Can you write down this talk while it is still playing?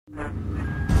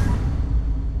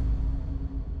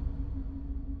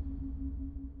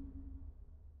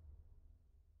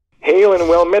hail and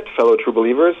well met, fellow true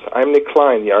believers. I'm Nick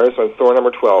Klein, the artist on Thor number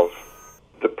 12.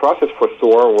 The process for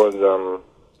Thor was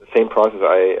the same process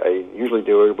I usually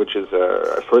do, which is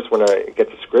first when I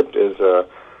get the script is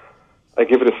I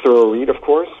give it a thorough read, of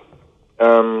course,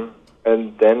 and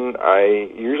then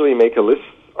I usually make a list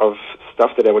of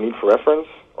stuff that I would need for reference,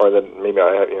 or that maybe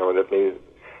I have,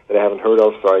 that I haven't heard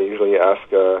of. So I usually ask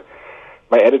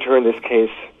my editor, in this case,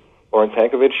 Lauren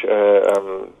Sankovic,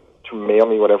 to mail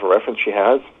me whatever reference she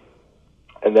has.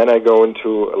 And then I go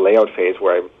into a layout phase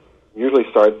where I usually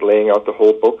start laying out the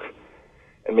whole book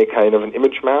and make kind of an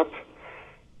image map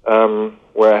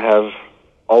where I have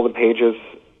all the pages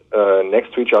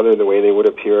next to each other the way they would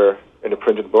appear in a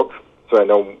printed book. So I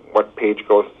know what page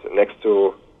goes next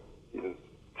to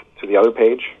the other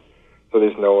page. So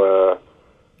there's no...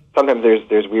 sometimes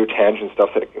there's weird tangent stuff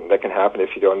that can happen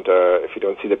if you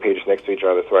don't see the pages next to each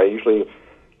other. So I usually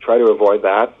try to avoid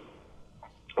that.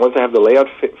 Once I have the layout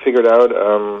figured out,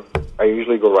 I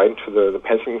usually go right into the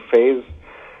penciling phase,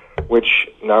 which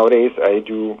nowadays I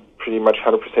do pretty much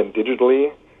 100%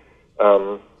 digitally,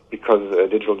 because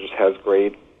digital just has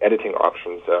great editing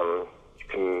options. You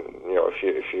can,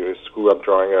 if you screw up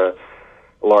drawing a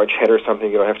large head or something,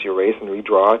 you don't have to erase and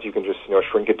redraw it. You can just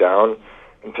shrink it down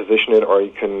and position it, or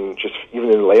you can just,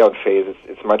 even in the layout phase,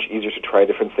 it's much easier to try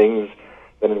different things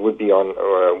than it would be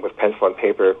on with pencil and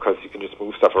paper, because you can just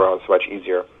move stuff around so much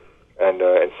easier and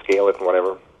scale it and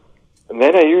whatever. And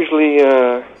then I usually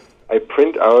I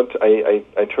print out.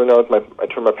 I turn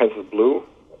my pencils blue,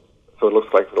 so it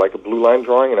looks like a blue line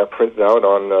drawing, and I print it out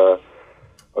on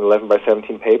 11 by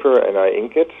 17 paper, and I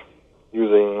ink it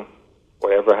using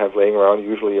whatever I have laying around.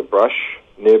 Usually a brush,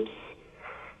 nibs,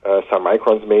 some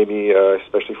microns maybe,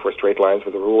 especially for straight lines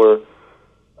with a ruler.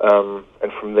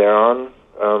 And from there on,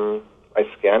 I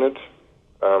scan it,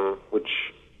 which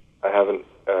I have an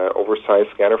oversized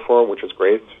scanner for, which is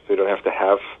great. So you don't have to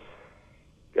have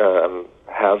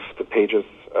the pages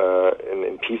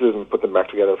in pieces and put them back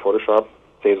together in Photoshop.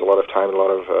 Saves a lot of time and a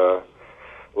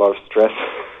lot of stress.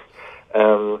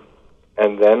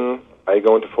 And then I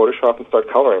go into Photoshop and start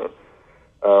coloring.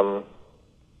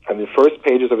 And the first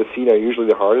pages of a scene are usually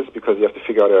the hardest, because you have to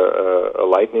figure out a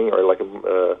lightning or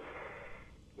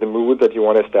the mood that you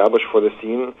want to establish for the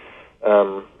scene.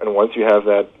 And once you have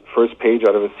that first page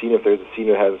out of a scene, if there's a scene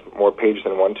that has more pages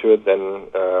than one to it, then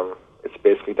it's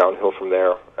basically downhill from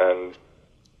there. And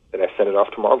then I send it off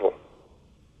to Marvel.